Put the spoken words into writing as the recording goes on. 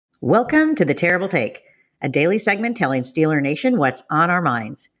Welcome to The Terrible Take, a daily segment telling Steeler Nation what's on our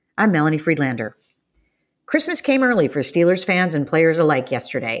minds. I'm Melanie Friedlander. Christmas came early for Steelers fans and players alike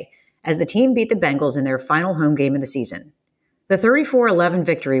yesterday, as the team beat the Bengals in their final home game of the season. The 34-11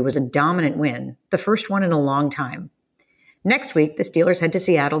 victory was a dominant win, the first one in a long time. Next week, the Steelers head to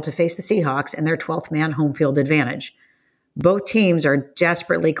Seattle to face the Seahawks in their 12th man home field advantage. Both teams are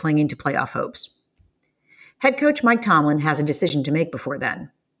desperately clinging to playoff hopes. Head coach Mike Tomlin has a decision to make before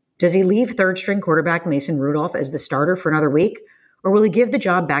then. Does he leave third-string quarterback Mason Rudolph as the starter for another week, or will he give the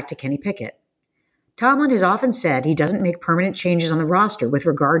job back to Kenny Pickett? Tomlin has often said he doesn't make permanent changes on the roster with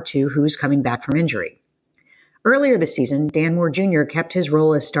regard to who's coming back from injury. Earlier this season, Dan Moore Jr. kept his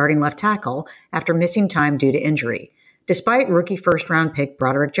role as starting left tackle after missing time due to injury, despite rookie first-round pick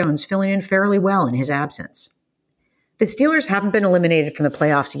Broderick Jones filling in fairly well in his absence. The Steelers haven't been eliminated from the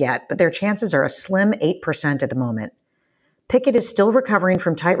playoffs yet, but their chances are a slim 8% at the moment. Pickett is still recovering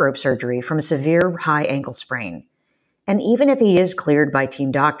from tightrope surgery from a severe high ankle sprain. And even if he is cleared by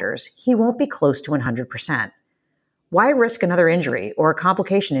team doctors, he won't be close to 100%. Why risk another injury or a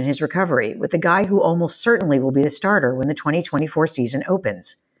complication in his recovery with the guy who almost certainly will be the starter when the 2024 season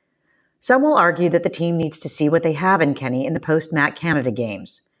opens? Some will argue that the team needs to see what they have in Kenny in the post-Matt Canada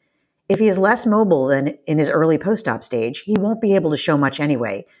games. If he is less mobile than in his early post-op stage, he won't be able to show much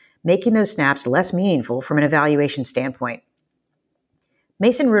anyway, making those snaps less meaningful from an evaluation standpoint.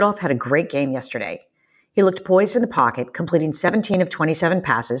 Mason Rudolph had a great game yesterday. He looked poised in the pocket, completing 17 of 27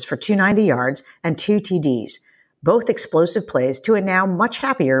 passes for 290 yards and 2 TDs, both explosive plays to a now much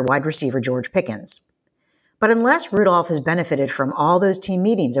happier wide receiver George Pickens. But unless Rudolph has benefited from all those team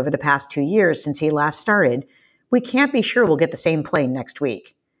meetings over the past 2 years since he last started, we can't be sure we'll get the same play next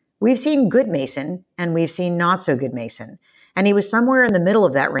week. We've seen good Mason, and we've seen not so good Mason, and he was somewhere in the middle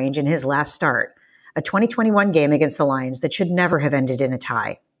of that range in his last start, a 2021 game against the Lions that should never have ended in a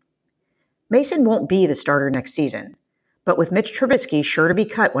tie. Mason won't be the starter next season, but with Mitch Trubisky sure to be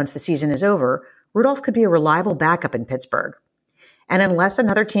cut once the season is over, Rudolph could be a reliable backup in Pittsburgh. And unless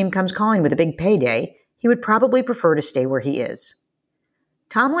another team comes calling with a big payday, he would probably prefer to stay where he is.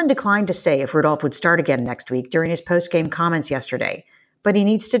 Tomlin declined to say if Rudolph would start again next week during his post-game comments yesterday, but he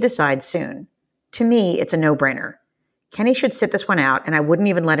needs to decide soon. To me, it's a no-brainer. Kenny should sit this one out, and I wouldn't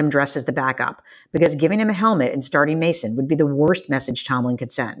even let him dress as the backup, because giving him a helmet and starting Mason would be the worst message Tomlin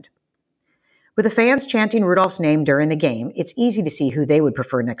could send. With the fans chanting Rudolph's name during the game, it's easy to see who they would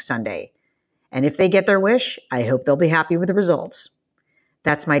prefer next Sunday. And if they get their wish, I hope they'll be happy with the results.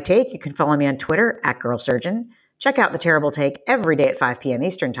 That's my take. You can follow me on Twitter @GirlSurgeon. Check out The Terrible Take every day at 5 p.m.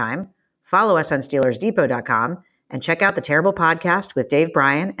 Eastern Time. Follow us on SteelersDepot.com, and check out The Terrible Podcast with Dave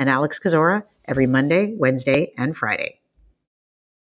Bryan and Alex Kozora every Monday, Wednesday, and Friday.